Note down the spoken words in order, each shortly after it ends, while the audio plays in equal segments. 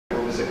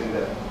sitting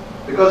there.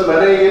 Because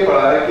मैंने ये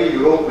पढ़ा है कि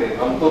यूरोप में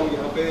हम तो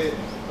यहाँ पे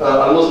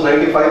almost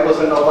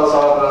 95% of us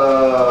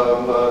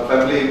are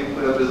family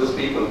business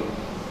people,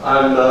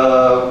 and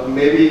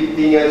maybe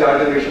 3 या 4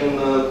 जनरेशन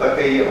तक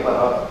का ही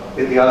हमारा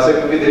इतिहास है,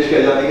 क्योंकि देश की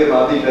आज़ादी के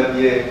बाद ही शायद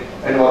ये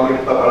एनवायरमेंट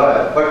इतना बड़ा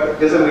है. बट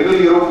जैसे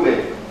मिडिल यूरोप में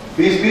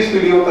 20-20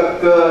 पीढ़ियों तक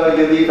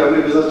यदि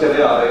फैमिली बिजनेस चले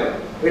आ रहे हैं,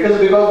 it is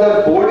because their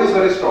board is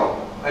very strong,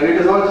 and it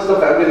is not just the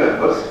family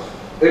members,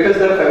 it is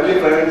their family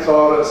friends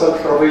or such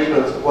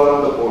professionals who are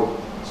on the board.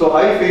 So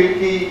I feel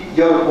कि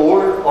your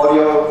board or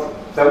your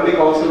family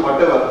council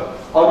whatever,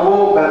 और वो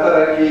बेहतर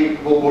है कि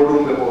वो board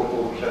room में वो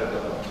शायद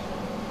ज़्यादा.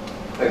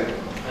 Thank you.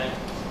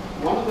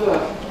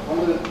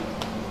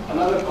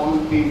 Another common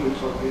theme which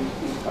sort of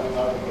is coming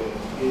out of here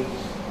is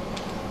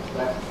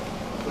that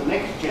the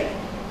next gen,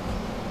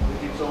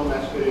 with its own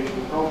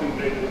aspirations, probably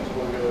greater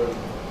exposure,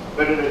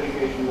 better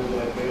education than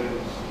their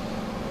parents,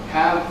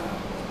 have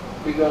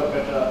bigger,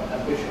 better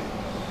ambitions.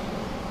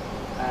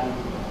 And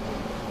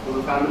for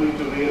the family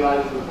to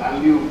realize the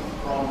value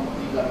from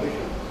these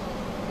ambitions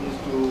is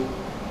to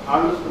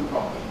harness them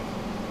properly.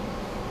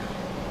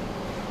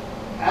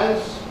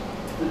 As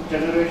the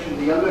generation,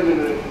 the younger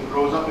generation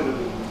grows up in a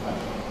business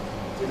family,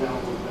 in a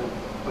home with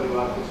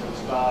parivar ke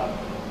sanskar,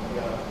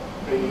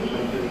 training and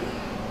mentoring,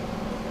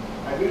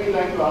 I'd really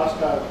like to ask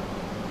our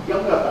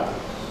younger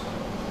parents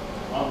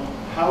on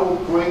how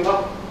growing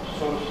up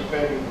sort of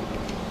prepared you for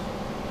business.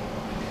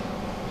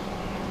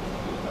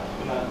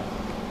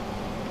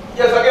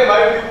 Yes, again,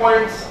 my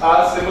viewpoints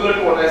are similar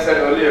to what I said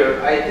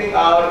earlier. I think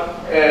our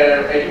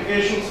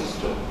education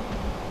system,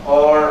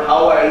 or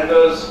how our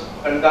elders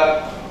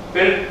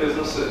built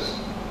businesses,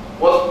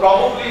 was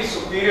probably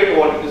superior to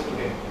what it is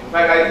today. In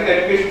fact, I think the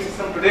education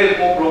system today is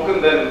more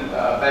broken than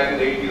back in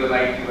the 80s or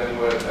 90s when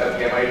we were at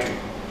the MIT.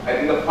 I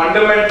think the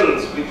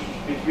fundamentals which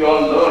we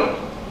all learned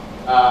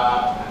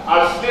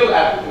are still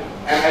applicable.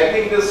 And I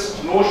think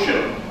this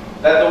notion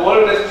that the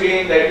world has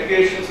changed, the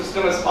education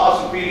system is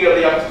far superior,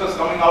 the youngsters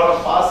coming out are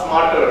far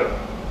smarter,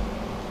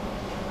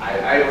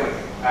 I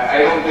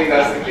don't think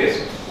that's the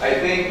case. I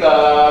think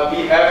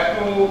we have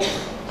to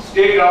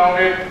stay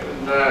grounded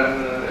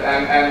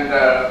and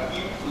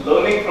keep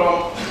learning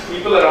from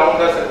people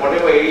around us at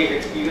whatever age,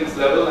 experience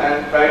level,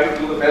 and try to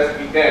do the best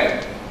we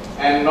can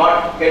and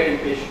not get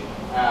impatient.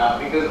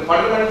 Because the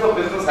fundamentals of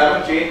business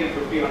haven't changed in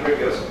 50, 100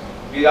 years.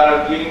 We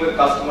are dealing with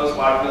customers,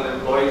 partners,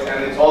 employees,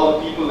 and it's all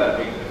the people that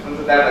make the difference,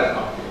 and that has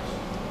not changed.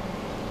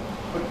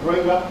 But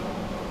growing up?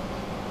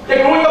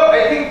 Yeah, growing up,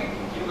 I think,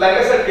 like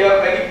I said, we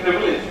are very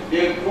privileged.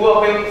 We grew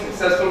up in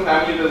successful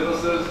family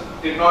businesses,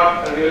 did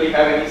not really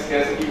have any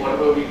scarcity.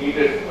 Whatever we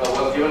needed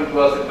was given to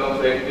us in terms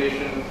of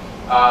education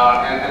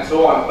and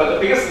so on. But the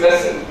biggest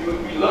lesson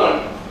we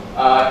learned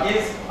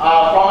is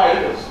from our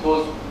elders,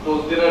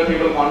 those dinner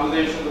table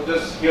conversations of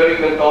just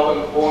hearing them talk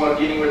on the phone or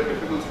dealing with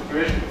difficult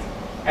situations,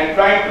 and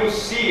trying to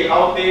see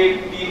how they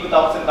deal with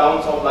ups and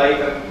downs of life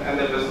and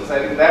their business. I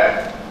think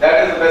that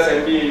is the best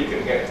MBA you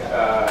can get.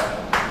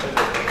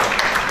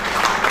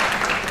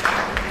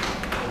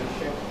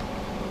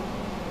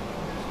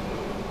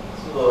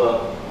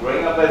 So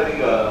growing up, I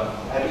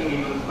think he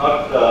was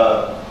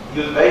not. He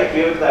was very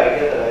clear with the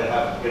idea that I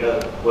have to get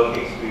a work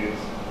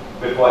experience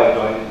before I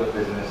joined the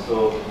business.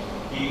 So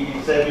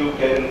he said you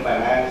get in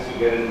finance, you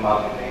get in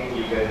marketing,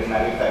 you get in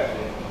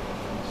manufacturing.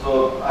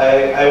 So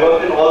I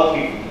worked in all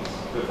three fields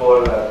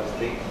before this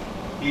thing.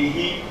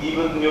 He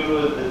was new to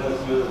his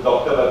business. He was a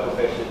doctor by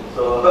profession.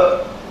 So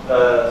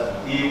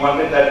he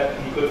wanted that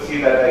he could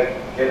see that I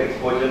get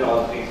exposure in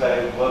all three. So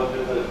I worked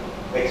with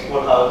the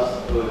export house.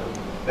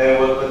 Then I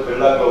worked with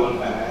Birla Global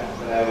Finance,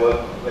 and I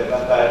worked when I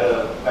had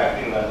a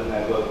factory in London.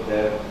 I worked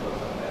there for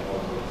some time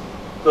also.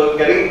 So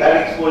getting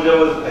that exposure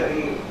was, I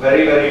think,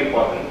 very, very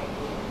important,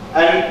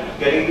 and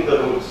getting to the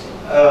roots.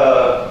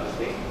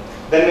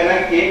 Then when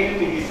I came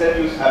in, he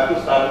said you have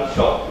to start with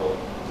shop floor,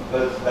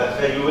 because that's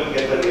where you will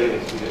get the real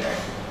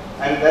experience.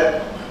 And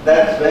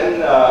that's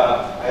when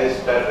I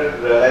started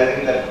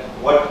realizing that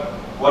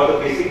what the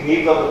basic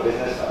needs of the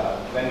business are.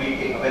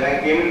 When I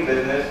came in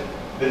business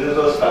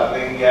was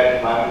struggling. We had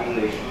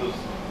environmental issues,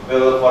 there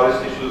were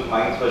forest issues,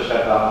 mines were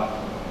shut down.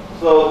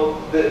 So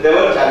there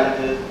were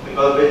challenges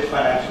because which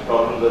financial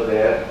problems were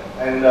there.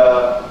 And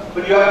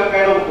but you have to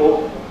kind of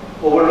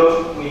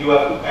overlook. You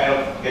have to kind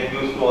of get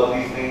used to all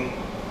these things.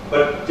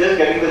 But just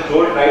getting the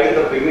jolt right at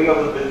the beginning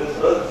of the business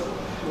was.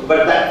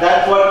 But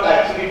that's what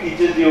actually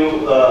teaches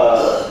you,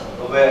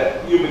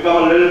 where you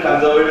become a little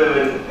conservative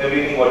in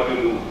everything what you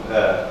do.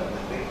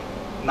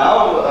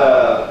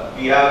 Now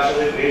we have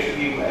such a great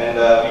team, and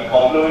we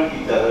complement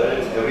each other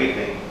in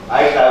everything.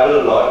 I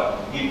travel a lot.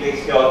 He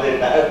takes care of the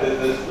entire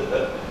business.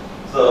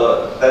 So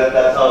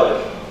that's how it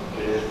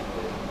is.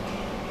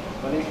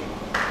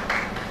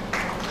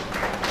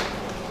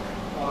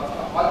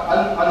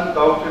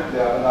 Undoubtedly,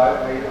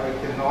 I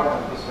cannot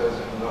emphasize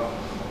it enough.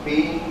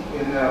 Being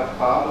in a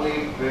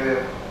family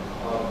where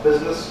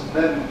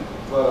businessmen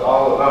were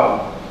all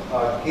around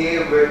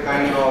gave a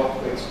kind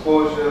of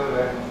exposure,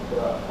 and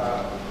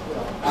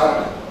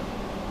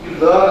you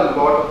learn a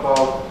lot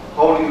about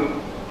how do you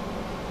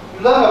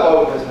learn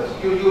about business.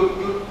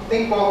 You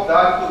think of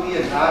that to be a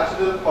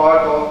natural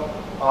part of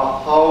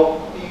how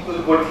people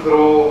would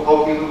grow,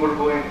 how people would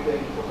go into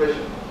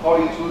profession, how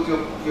you choose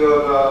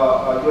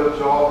your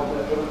job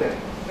and everything.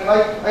 And I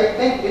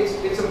think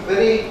it's a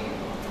very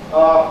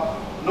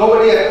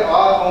nobody at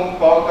our home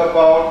talked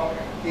about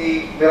the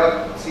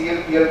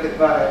CLPL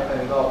kitna hai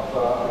kind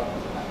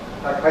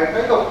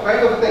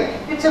of thing.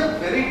 It's a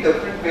very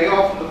different way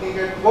of looking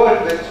at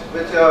world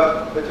which a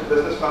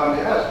business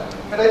family has.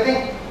 And I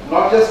think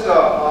not just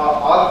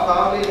our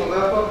family in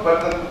Udaipur,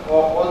 but then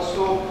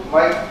also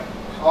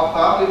our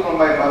family from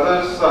my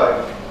mother's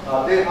side.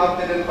 They have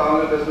been in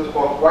family business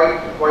for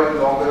quite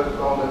longer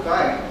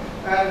time.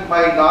 And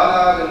my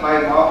nanas and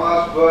my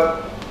mamas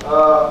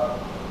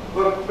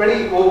were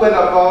pretty open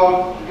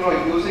about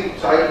using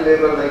child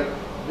labor like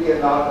we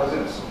and our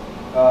cousins.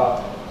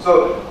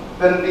 So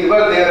when we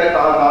were there at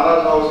our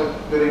nana's house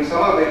during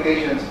summer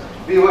vacations,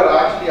 we were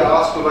actually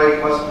asked to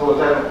write must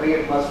rolls, and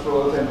create must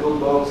rolls and do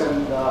books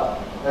and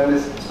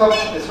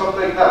stuff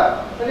like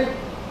that. And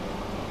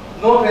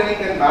no training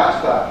can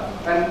match that.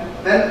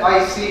 And then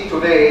I see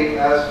today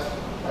as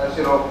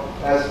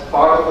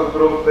part of a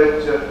group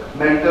which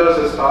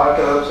mentors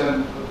startups,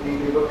 and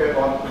we look at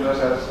entrepreneurs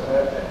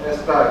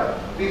as that.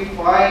 We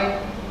find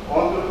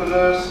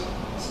entrepreneurs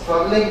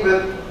struggling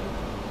with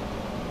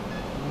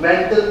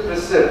mental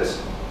precepts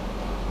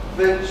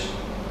which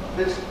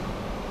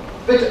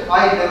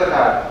I never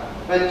had,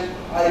 which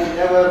I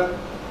never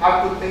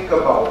had to think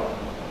about.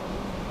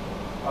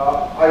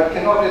 I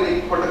cannot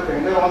really put a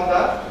finger on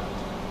that,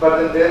 but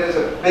then there is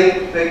a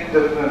big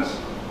difference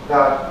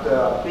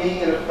that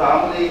being in a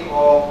family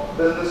of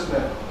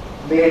businessmen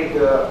made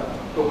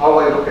to how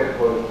I look at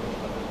world.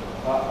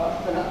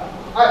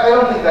 I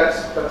don't think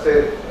that's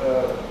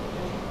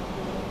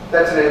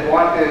an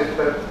advantage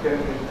that can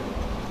be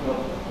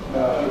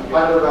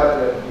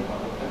undervalued.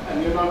 And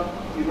you're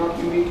not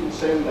unique in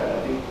saying that.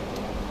 I think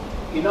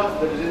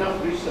there is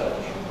enough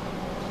research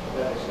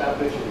that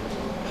establishes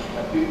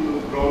that people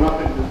who've grown up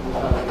in business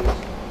families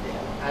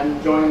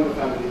and joined the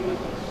family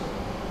business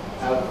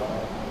have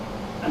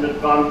an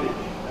advantage.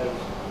 As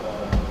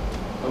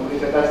somebody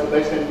said, that's the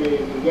best MBA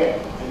you can get,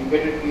 and you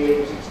get it at the age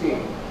of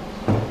 16.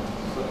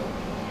 So,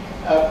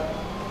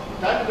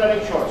 time is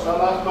running short, so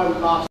I'll ask my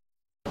last,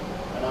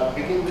 and I'll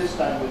begin this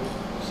time with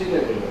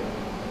senior leader.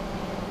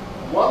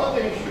 One of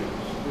the issues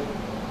with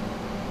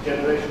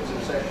generations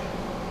in session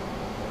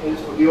is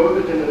for the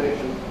older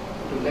generation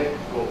to let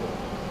go,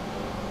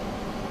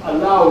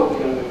 allow the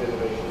younger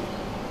generation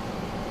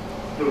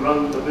to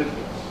run the business.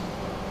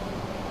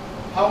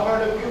 How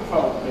hard have you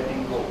found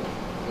letting go?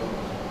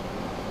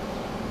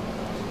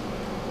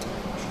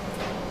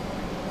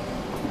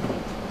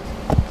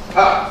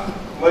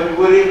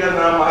 मजबूरी का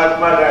नाम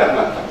Mahatma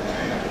Gandhi.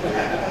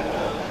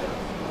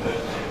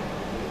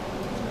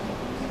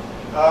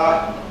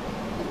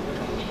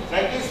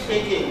 Frankly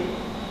speaking,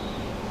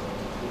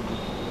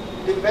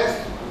 the best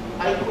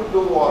I could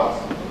do was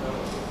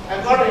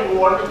I got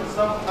involved in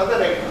some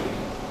other activity.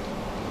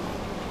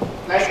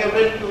 Like I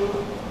went to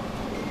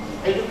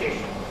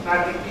education,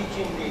 started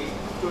teaching the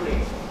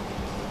students.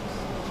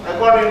 I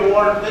got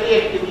involved very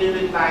actively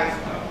with nice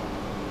stuff.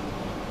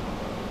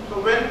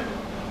 So when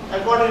I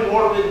got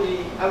involved with the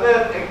other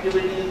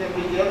activities and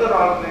with the other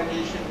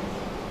organizations,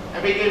 I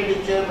became the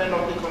chairman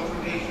of the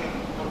Confederation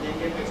of the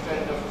Indian Textile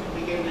Industry,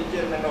 became the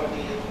chairman of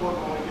the Export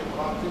Promotion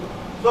Council.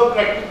 So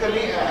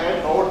practically I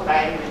had no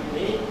time with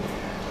me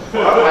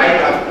for my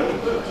company.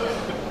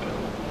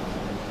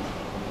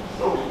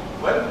 So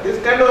when this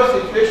kind of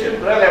situation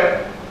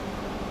developed,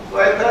 so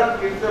I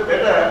thought it's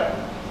better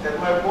that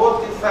my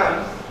both the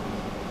sons,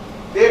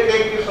 they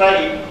take the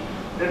side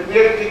that we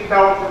are kicked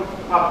out from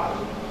Papa.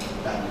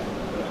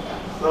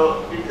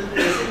 So it is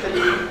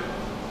basically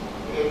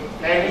a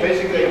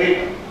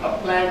planning. A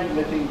planned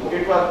letting go.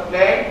 It was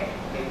planned,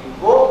 letting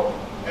go,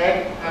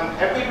 and I'm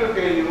happy to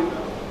tell you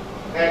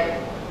that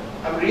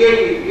I'm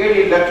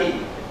really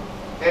lucky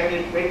that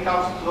it went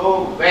out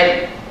so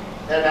well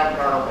that I'm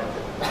proud of myself.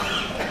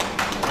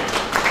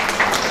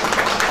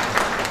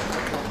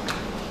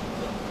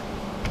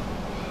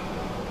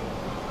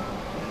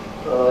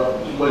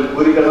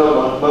 मजबूरी का नाम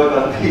Mahatma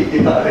Gandhi.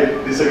 I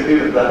disagree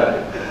with that.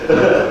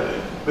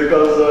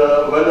 Because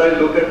when I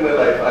look at my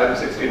life, I am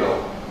 60 now.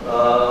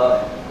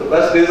 The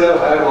best days I've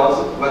had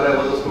was when I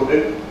was a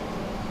student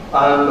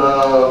and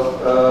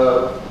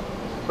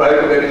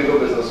prior to getting into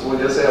business. वो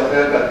जैसे हम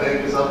यहाँ कहते हैं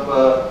कि सब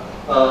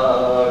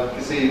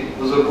किसी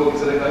बुजुर्ग को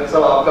किसी ने कहा कि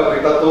सब आपका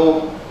बेटा तो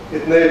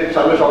इतने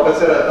शान शौकत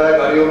से रहता है,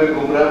 गाड़ियों में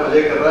घूम रहा है,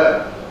 मजे कर रहा है,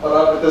 और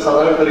आप इतने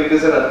साधारण तरीके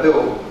से रहते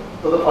हो.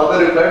 So the father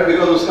replied,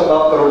 because उसका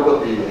बाप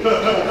करोड़पति है.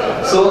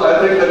 So I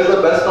think that is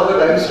the best of the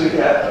times we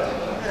have.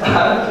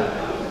 And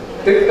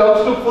it comes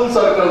to full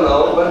circle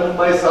now when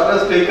my son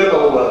has taken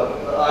over.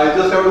 I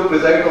just have to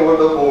preside over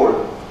the board,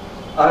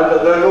 and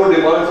there are no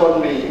demands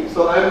on me.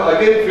 So I'm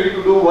again free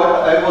to do what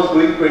I was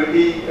doing at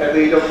the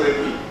age of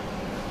 20.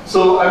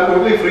 So I'm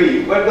totally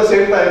free. But at the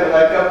same time,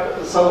 I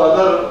kept some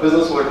other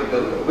business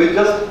vertical, which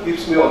just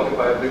keeps me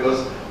occupied,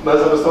 because मैं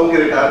समझता हूँ कि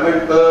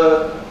retirement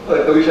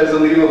कभी शायद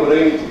जिंदगी में होना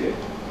ही नहीं चाहिए.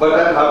 But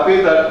I'm happy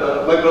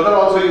that my brother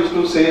also used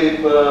to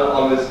say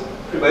always,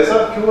 भाई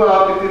साहब क्यों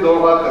आप इतनी दौड़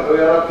भाग कर रहे हो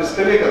यार, आप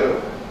किसके लिए कर रहे हो?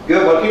 You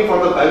are working for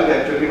the bank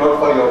actually, not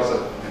for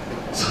yourself.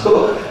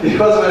 So he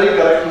was very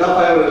correct. Now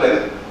I have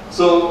realized.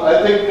 So I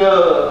think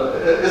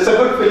it's a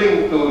good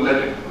feeling to let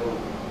it go.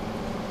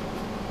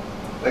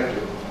 Thank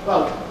you.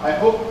 Well, I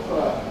hope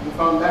you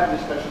found that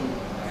discussion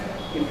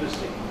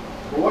interesting.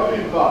 But what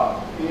we've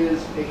got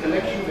is a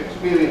collection of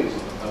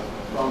experiences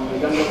from the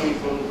younger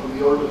people, from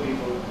the older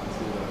people,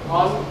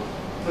 on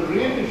the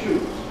real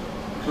issues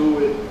to do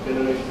with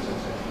generation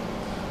succession.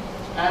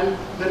 And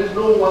there is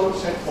no one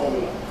set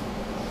formula.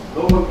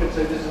 No one can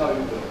say this is how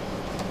you do it.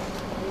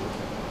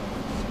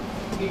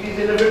 It is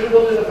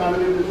inevitable in a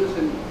family business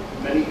in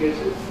many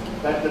cases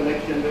that the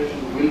next generation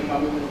will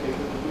come in and take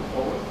the business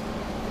forward.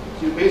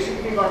 So you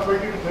basically got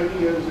 20 to 30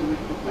 years in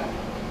which to plan.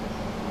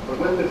 But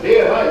when the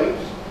day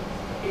arrives,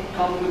 it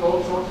comes with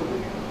all sorts of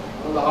issues.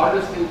 One of the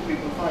hardest things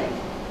people find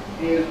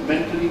is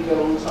mentoring their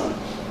own sons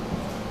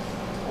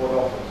or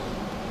daughters,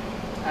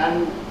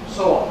 and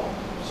so on.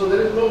 So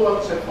there is no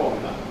one set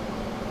formula.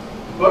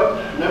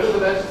 But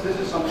nevertheless, this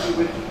is something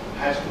which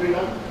has to be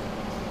done,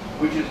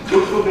 which is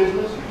good for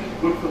business, which is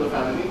good for the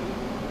family,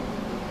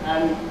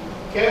 and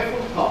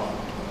careful thought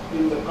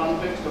in the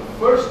context of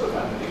first the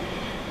family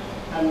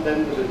and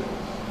then the business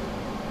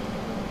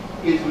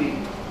is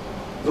needed.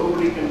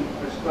 Nobody can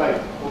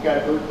prescribe, okay,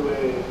 I'll go to a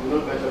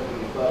milk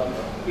club.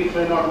 It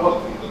may not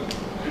work for you.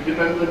 It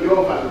depends on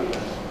your family.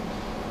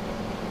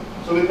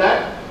 So with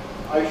that,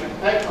 I should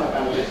thank my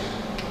panelists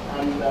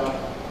and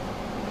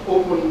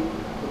open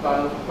the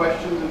panel for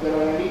questions if there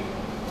are any.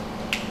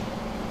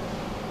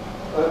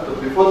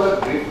 Before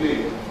that,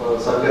 briefly,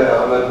 Sanjay,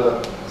 I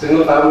mean,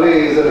 single family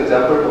is an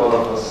example to all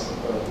of us.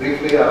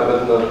 Briefly, I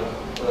mean,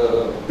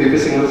 PP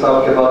single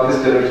साहब के बाद इस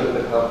generation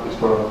तक आप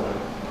कुछ थोड़ा बताएं.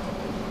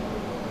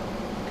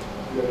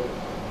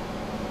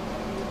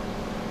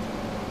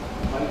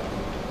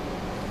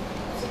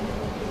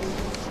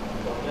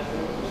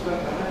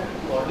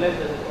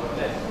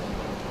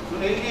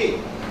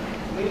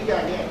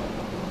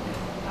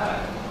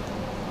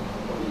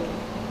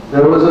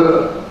 There was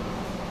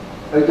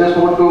I just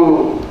want to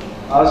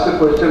ask a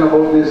question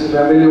about this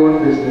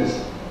family-owned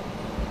business.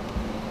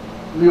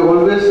 We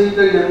always see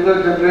the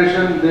younger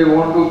generation, they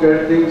want to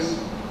get things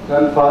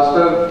done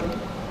faster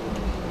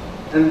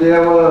and they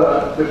have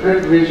a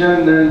different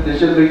vision and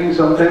decision making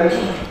sometimes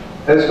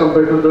as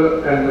compared to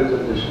the elder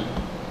generation.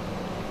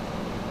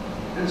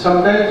 And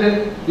sometimes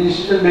in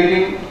decision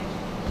making,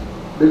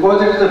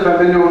 because it is a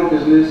family-owned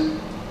business,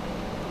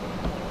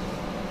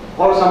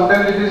 or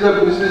sometimes it is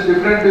a business,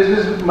 different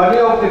business, money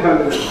of the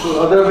family,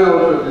 so other way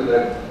also it is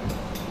that.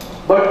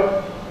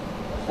 But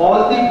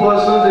all the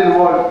persons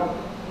involved,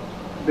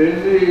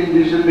 mainly in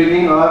decision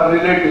making, are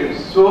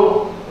relatives.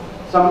 So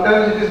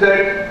sometimes it is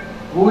that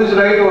who is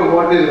right or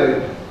what is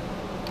right.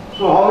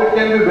 So how it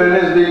can be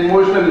balanced, the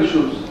emotional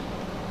issues.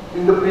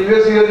 In the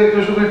previous years it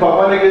used to be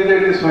Papa ne said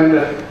it is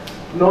final.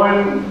 No,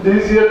 in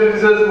this year it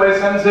is my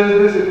son says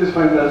this, it is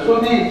final. So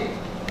the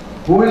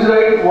who is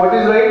right, what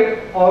is right,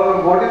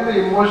 or what is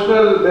the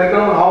emotional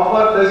background, how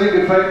far does it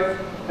affect,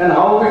 and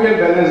how we can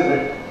balance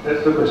that?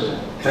 That's the question.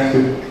 Thank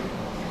you. You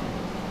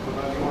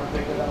want to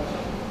take that answer?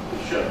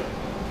 Sure.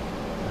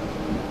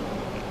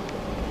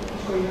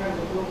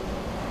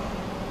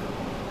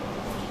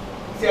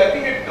 See, I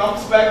think it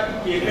comes back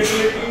to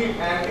capability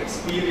and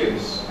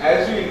experience.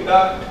 As you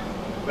induct,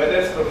 whether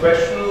it's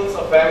professionals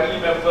or family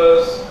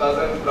members,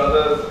 cousins,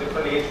 brothers,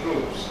 different age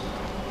groups,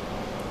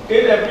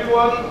 till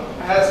everyone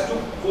has to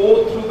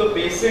go through the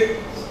basics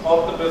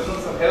of the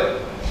business and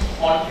help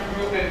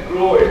contribute and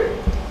grow it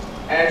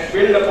and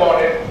build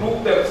upon it,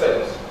 prove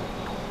themselves.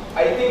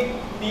 I think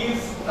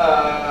these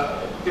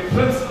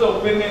differences of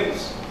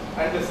opinions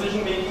and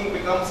decision making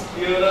becomes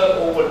clearer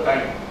over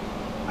time.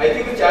 I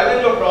think the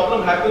challenge or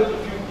problem happens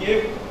if you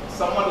give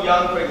someone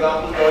young, for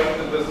example, joining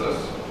the business,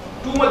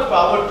 too much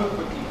power too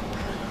quickly.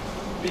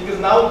 Because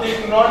now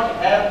they do not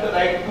have the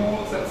right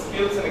tools and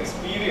skills and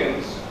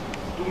experience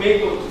to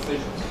make those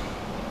decisions.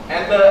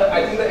 And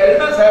I think the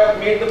elders have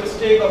made the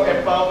mistake of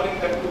empowering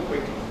them too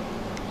quickly.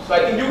 So I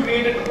think you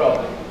created the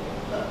problem.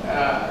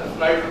 It's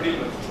nice to deal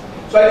with.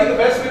 So I think the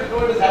best way to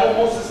do it is have a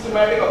more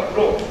systematic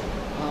approach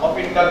of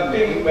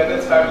inducting, whether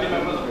it's family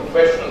members or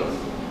professionals,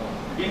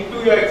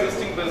 into your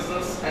existing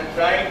business and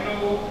trying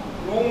to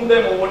groom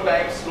them over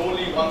time,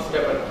 slowly, one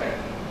step at a time.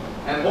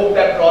 And hope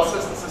that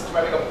process and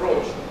systematic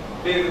approach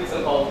plays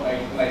itself out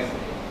nicely.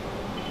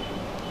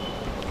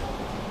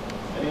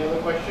 Any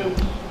other questions?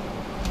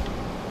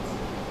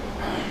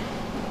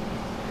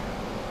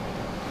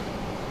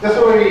 Just a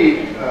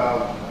very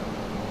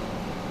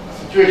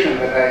situation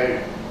that I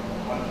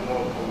want to know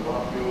from one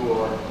of you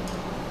or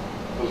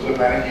those who are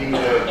managing the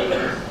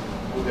business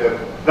with their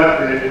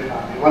blood-related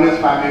family. One is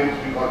family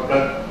which we call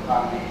blood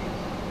family.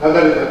 The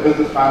other is a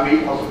business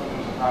family, also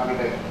becomes a family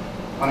like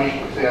Manish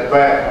would say, a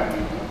Advaya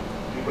family.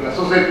 People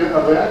associate with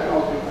Advaya can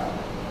also be family.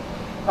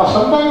 Now,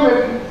 sometimes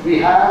when we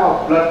have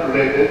a blood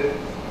relation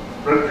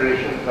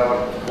with our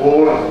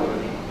board or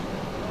somebody,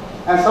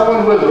 and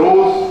someone who has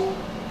rose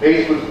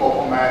based on his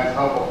performance,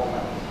 her performance.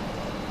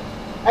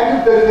 And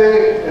if there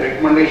is a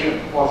recommendation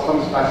for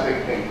some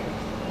specific thing,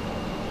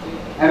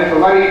 and if a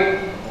very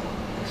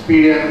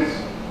experienced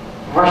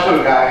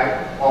professional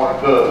guy or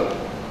girl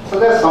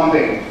suggests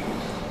something,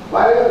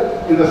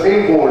 while in the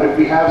same board, if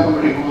we have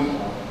somebody who's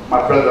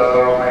my brother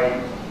or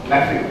my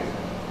nephew,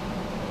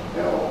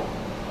 you know,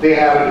 they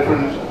have a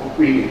different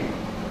opinion.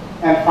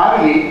 And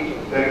finally,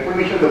 the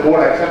recommendation the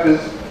board accepts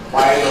is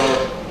by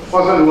the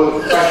person who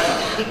was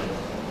professional.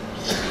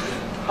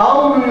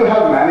 How do you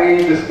have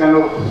managed this kind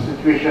of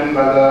situation,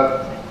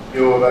 whether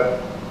you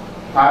that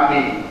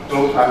family,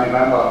 close family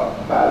member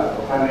felt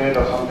offended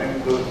or something?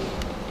 Because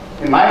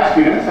in my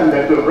experience, and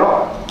that too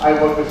abroad, I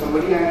worked with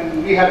somebody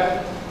and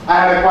I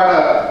had quite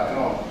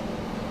a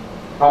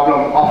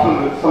problem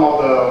often with some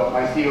of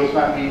my CEO's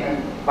family,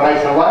 but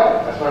I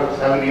survived. I survived for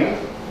 7 years.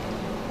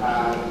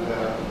 And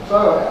so,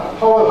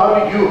 how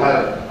did you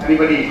help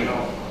anybody?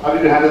 How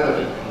did you handle the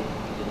situation?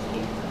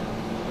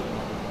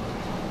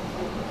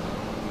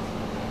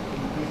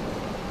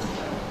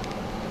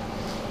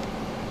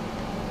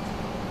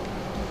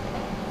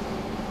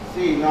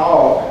 See,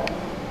 now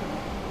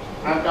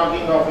I'm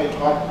talking of a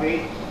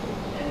corporate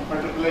and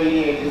particularly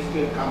a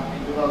listed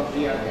company because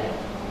we are there.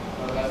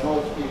 So I have no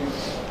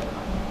experience.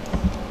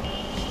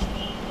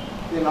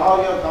 See,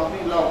 now your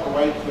company law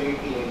provides very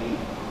clearly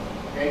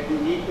that you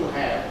need to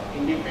have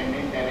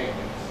independent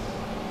directors.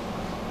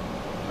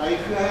 Now,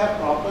 if you have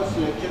proper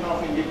selection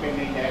of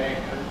independent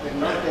directors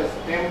and not just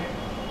temp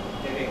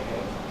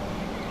directors,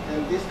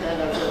 then this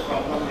kind of a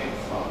problem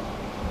gets solved.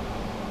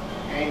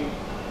 And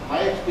my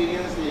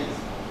experience is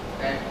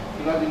that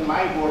because in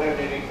my board of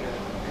directors,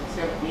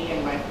 except me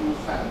and my 2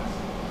 sons,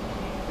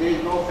 there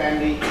is no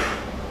family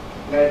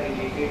blood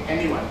related,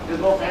 anyone. There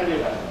is no family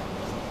blood.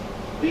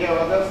 We have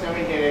other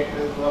 7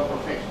 directors who are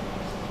professionals.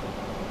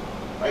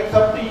 It's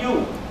up to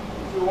you.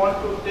 If you want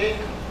to take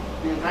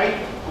the right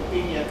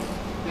opinion,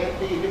 then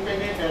the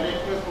independent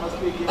directors must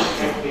be given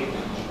that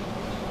weightage.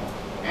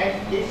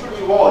 And it should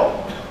evolve.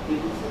 The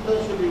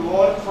decision should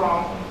evolve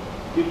from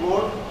the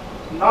board,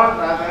 not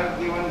rather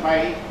given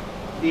by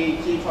the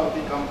chief of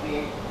the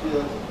company,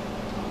 the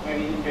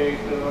managing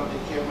director or the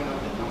chairman of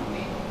the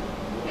company.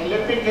 And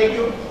let me tell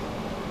you,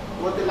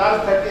 over the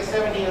last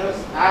 37 years,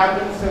 I have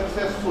been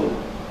successful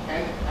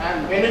and I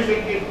am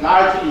benefited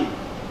largely.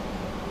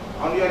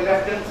 On your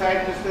left hand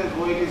side, Mr.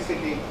 Goyal is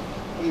sitting.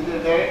 He is the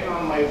director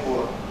on my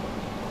board.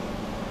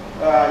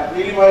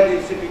 Nilima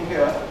is sitting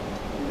here.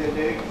 He is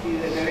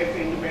a direct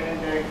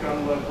independent director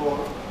on my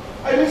board.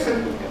 I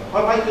listen to them,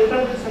 or my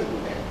children listen to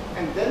them,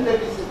 and then the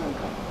decision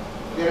comes.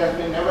 There has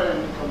been never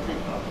any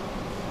conflict on it.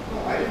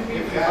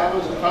 If I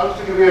was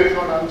to give you a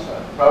short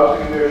answer,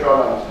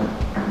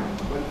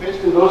 when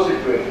faced in those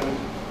situations,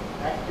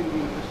 act in the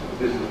interest of the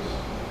business.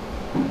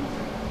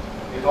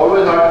 It's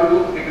always hard to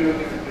do, particularly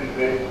if it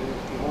is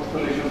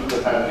emotional issues with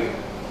the family,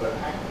 but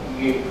act in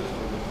the interest of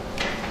the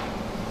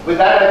business. With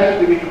that, I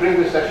think we need to bring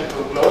this session to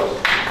a close.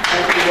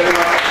 Thank you very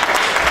much.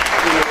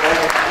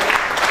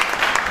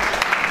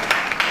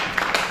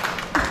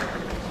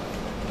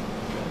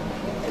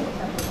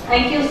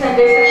 Thank you,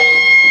 Sanjay sir.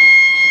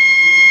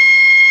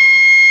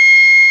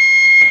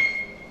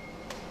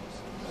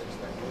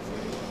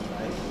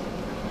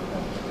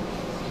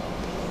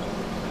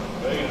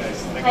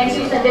 Thank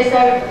you, Sanjay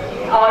sir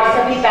और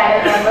सभी panel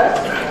members.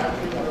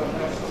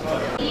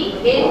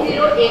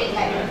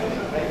 8089।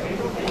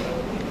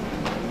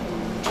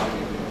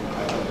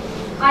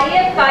 आइए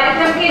अब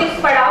कार्यक्रम के उस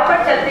पड़ाव पर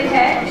चलते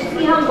हैं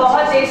जिसकी हम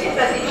बहुत देर से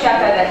प्रतीक्षा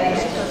कर रहे हैं।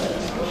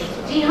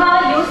 जी हाँ,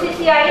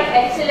 UCCI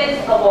एक्सीलेंस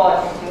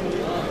अवार्ड।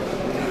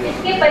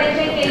 इसके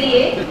परिचय के लिए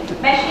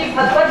मैं श्री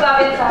भगवत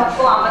बाविल साहब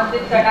को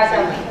आमंत्रित करना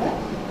चाहती हूँ।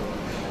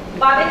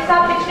 बाविल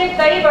साहब पिछले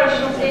कई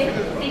वर्षों से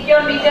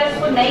सिक्योर मीटर्स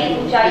को नई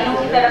ऊंचाइयों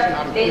की तरफ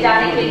ले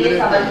जाने के लिए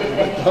समर्पित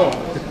रहे हैं।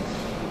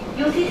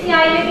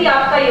 UCCI में भी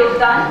आपका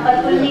योगदान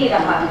अतुलनीय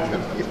रहा है।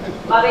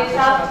 बाविल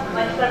साहब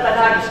मंच पर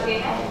पधार चुके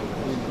हैं।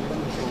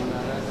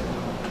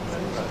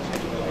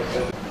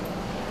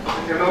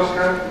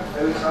 नमस्कार,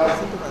 बाविल साहब,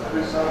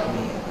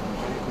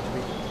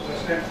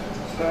 president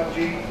sir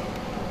ji,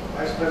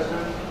 vice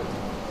president,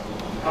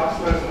 past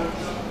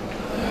presidents,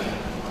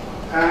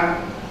 and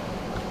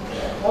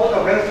all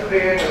the wealth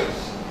creators,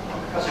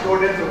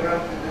 custodians of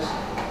wealth in this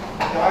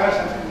dais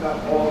and in that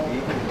hall.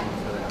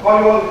 Call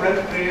you all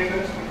wealth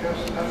creators because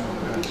that's what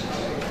we're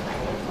discussing.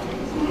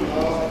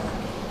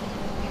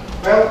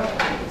 Well,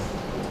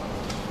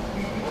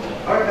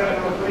 heard that I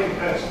was very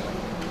impressed.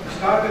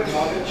 Start with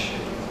knowledge,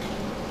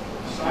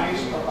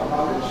 science of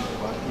knowledge,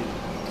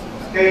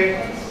 take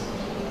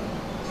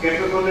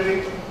capability,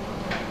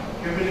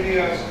 humility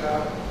as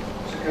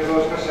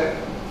Kirloskar said,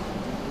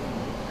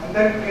 and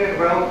then create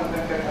wealth and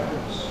then get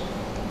happiness.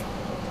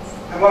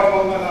 I worked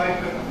all my life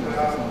with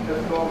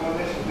different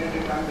organizations,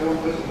 mainly my own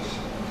business.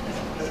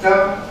 The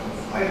time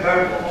I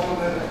heard all of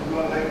that in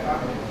one life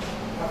family,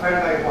 I felt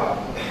like wow,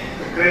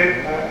 it's great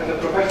as a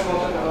professional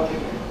also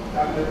developing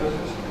family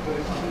business because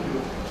it's something to do.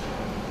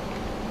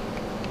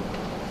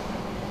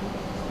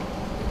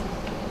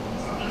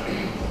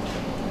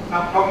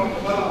 Now talking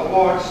about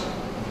awards,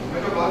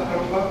 मैं जो बात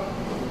करूँगा,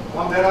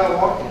 कौन दे रहा है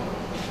award,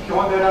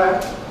 क्यों दे रहा है,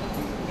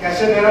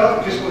 कैसे दे रहा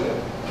है, किसको दे रहा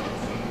है.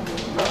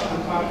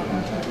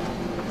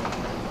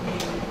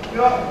 You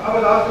know, I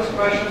will ask this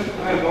question to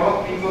a lot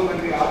of people when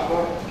we ask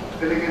for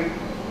filling in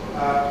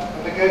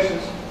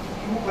applications.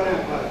 क्यों करें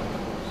apply?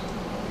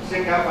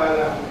 इससे क्या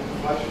फायदा है?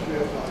 Why should we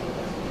apply?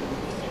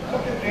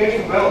 But you're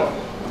creating wealth.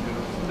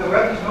 The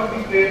wealth is not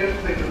being created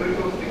for the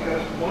individuals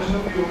because most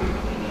of you,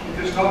 if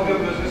you stop your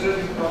businesses,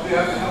 you probably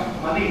have enough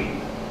money,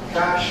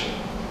 cash,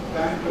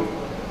 time to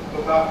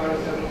look after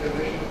several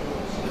generations.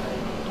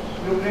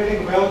 You're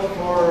creating wealth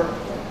for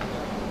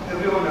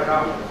everyone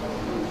around.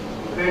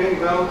 You're creating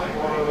wealth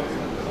for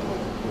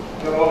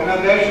your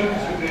organizations,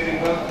 you're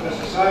creating wealth for the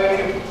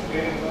society, you're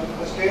creating wealth for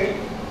the state,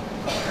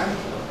 and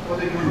for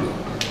the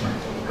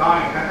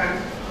humankind. And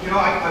you know,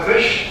 I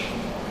wish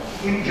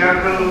in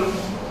general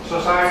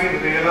society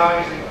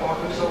realize the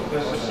importance of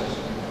businesses.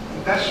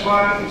 And that's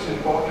why it's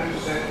important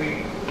that we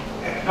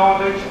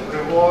acknowledge,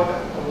 reward,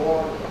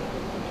 award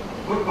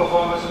good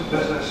performance in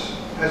business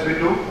as we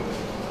do.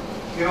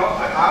 You know,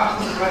 I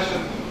asked the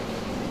question,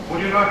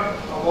 would you not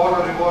award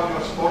or reward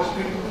your sports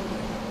people?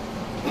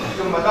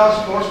 जो मजा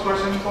sports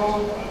person को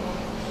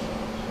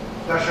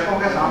दर्शकों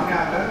के सामने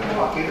आता है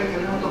तो अकेले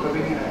खेलने में तो कभी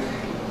नहीं आएगा.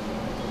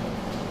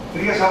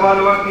 फिर ये सवाल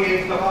हुआ कि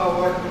एक दफा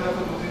अवार्ड मिला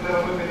तो दूसरी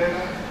तरफ भी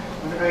मिलेगा.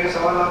 मैंने कहा ये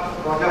सवाल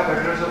आप रॉजर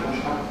फेडरर से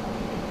पूछना,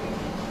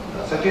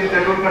 सचिन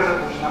तेंदुलकर से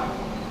पूछना.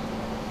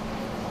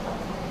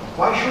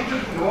 Why should you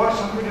reward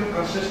somebody who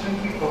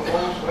consistently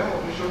performs well?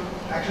 We should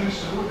actually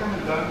salute them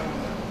and learn from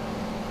them.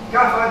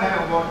 क्या फायदा है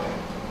अवार्ड का?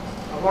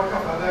 Award का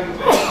फायदा you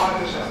benchmark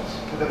yourselves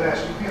to the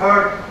best. We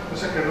heard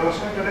Mr.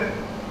 Kirloskar today,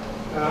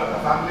 a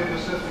family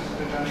business which has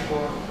been running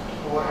for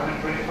over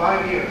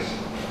 125 years.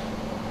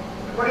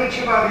 बड़ी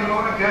अच्छी बात इन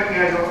लोगों ने क्या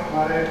किया जो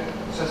हमारे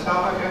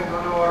संस्थापक हैं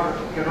उन्होंने और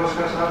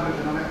किर्लोस्कर साहब ने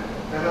जिन्होंने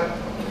पहले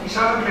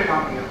किसानों के लिए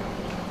काम किया,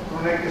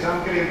 उन्होंने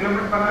किसानों के लिए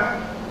इम्प्लीमेंट बनाया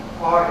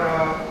और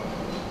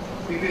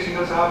पीपी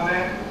सिंगल साहब ने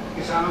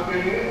किसानों के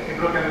लिए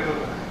एग्रोकेमिकल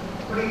बनाया.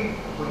 बड़ी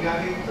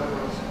बुनियादी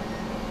जरूरत है.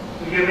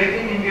 तो ये मेक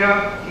इन इंडिया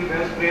की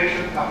वेल्थ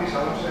क्रिएशन काफ़ी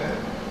सालों से है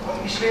और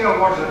इसलिए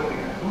अवार्ड जरूरी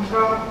है.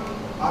 दूसरा,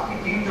 आपकी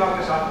टीम जो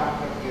आपके साथ काम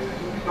करती है,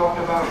 we talked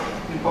about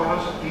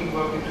importance of team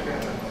working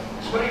together.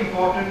 It's very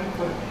important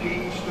for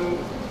teams to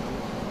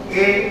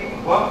A,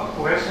 work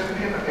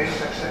cohesively and attain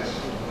success,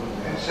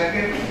 and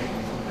second,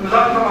 to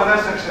learn from other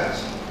success.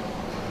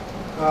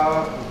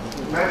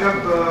 मैं जब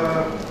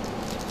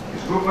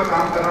इस ग्रुप में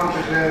काम कर रहा हूँ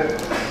पिछले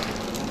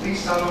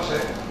 30 सालों से,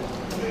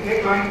 एक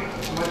लाइन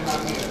समझ में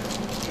आती है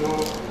जो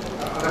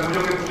अगर मुझे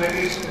कोई पूछे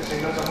कि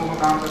सिंगल समूह में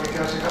काम करके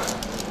क्या सीखा,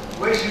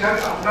 वही सीखा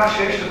कि अपना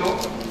श्रेष्ठ दो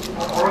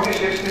और औरों के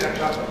श्रेष्ठ की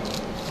रक्षा करो.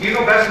 Be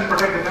the best and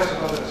protect the best of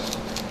others.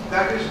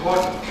 That is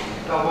what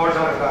the awards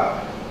are about.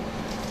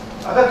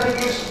 Other thing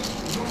is,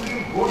 you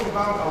feel good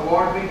about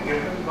award being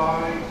given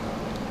by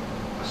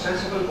a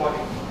sensible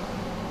body.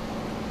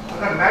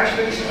 अगर मैच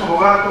में किसी को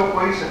होगा तो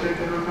कोई सचिन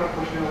तेंदुलकर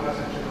खुश नहीं होगा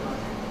सेंचुरी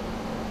बनाने,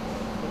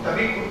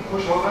 तभी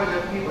खुश होगा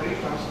जबकि बड़ी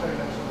ट्रांसपेरेंट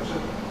है.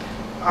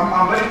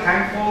 I'm very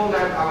thankful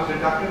that I was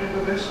inducted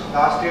into this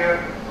last year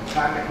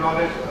and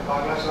acknowledge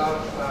Bagla sir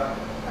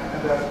and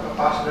the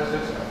past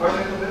president's effort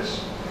into this.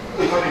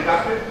 We got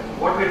inducted.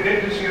 What we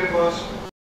did this year was